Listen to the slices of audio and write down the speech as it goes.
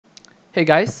Hey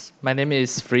guys, my name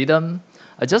is Freedom.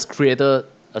 I just created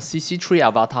a CC3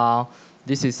 avatar.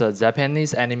 This is a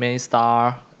Japanese anime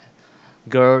star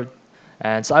girl,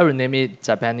 and so I will name it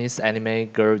Japanese Anime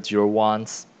Girl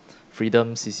 01's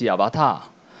Freedom CC avatar.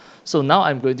 So now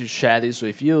I'm going to share this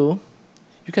with you.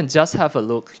 You can just have a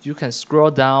look. You can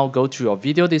scroll down, go to your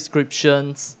video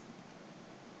descriptions.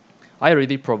 I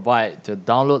already provide the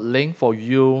download link for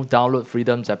you. Download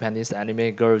Freedom Japanese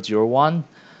Anime Girl 01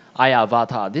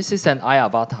 iAvatar. This is an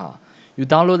iAvatar. You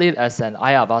download it as an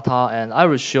iAvatar and I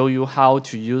will show you how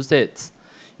to use it.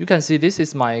 You can see this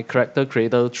is my character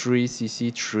creator 3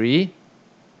 CC3.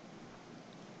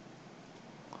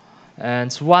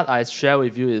 And what I share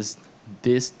with you is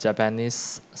this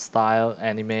Japanese style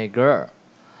anime girl.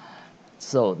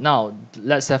 So now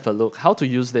let's have a look how to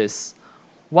use this.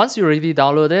 Once you already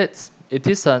download it, it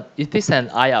is an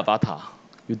iAvatar.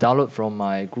 You download from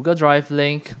my Google Drive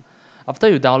link. After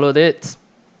you download it,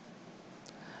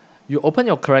 you open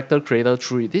your Character Creator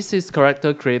 3. This is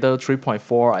Character Creator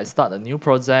 3.4. I start a new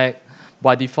project.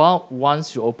 By default,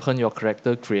 once you open your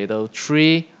Character Creator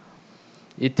 3,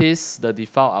 it is the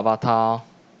default avatar.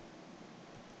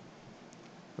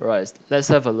 Right, let's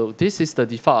have a look. This is the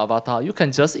default avatar. You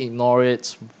can just ignore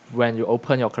it when you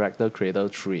open your Character Creator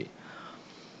 3.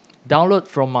 Download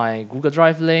from my Google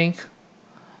Drive link.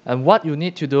 And what you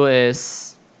need to do is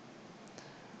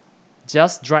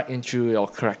just drag into your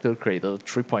Character Creator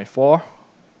 3.4.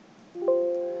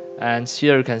 And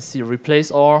here you can see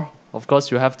Replace All. Of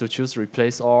course, you have to choose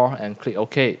Replace All and click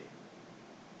OK.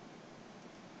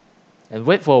 And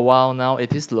wait for a while. Now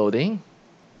it is loading.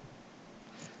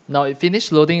 Now it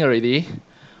finished loading already.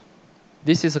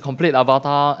 This is a complete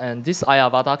avatar, and this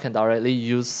iAvatar can directly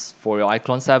use for your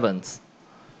iClone 7.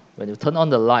 When you turn on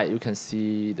the light, you can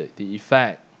see the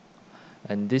effect.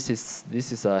 And this is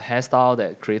a hairstyle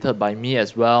that created by me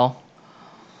as well.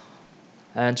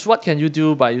 And what can you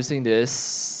do by using this?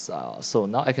 So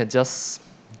now I can just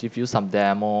give you some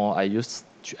demo. I used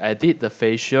to edit the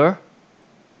facial.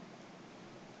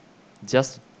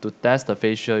 Just to test the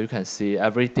facial, you can see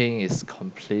everything is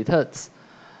completed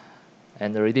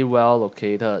and already well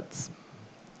located.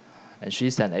 And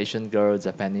she's an Asian girl,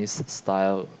 Japanese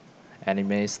style,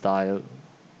 anime style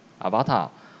avatar.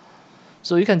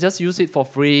 So you can just use it for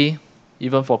free,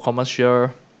 even for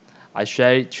commercial. I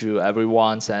share it to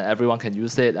everyone and everyone can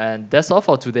use it. And that's all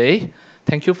for today.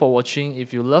 Thank you for watching.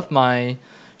 If you love my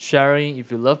sharing,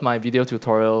 if you love my video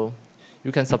tutorial,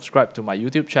 you can subscribe to my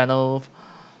YouTube channel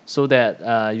so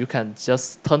that you can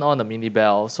just turn on the mini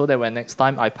bell so that when next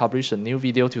time I publish a new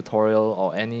video tutorial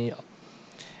or any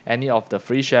of the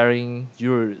free sharing,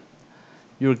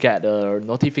 you'll get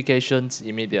notifications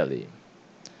immediately.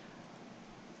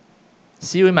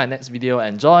 See you in my next video.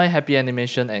 Enjoy, happy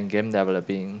animation and game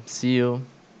developing. See you.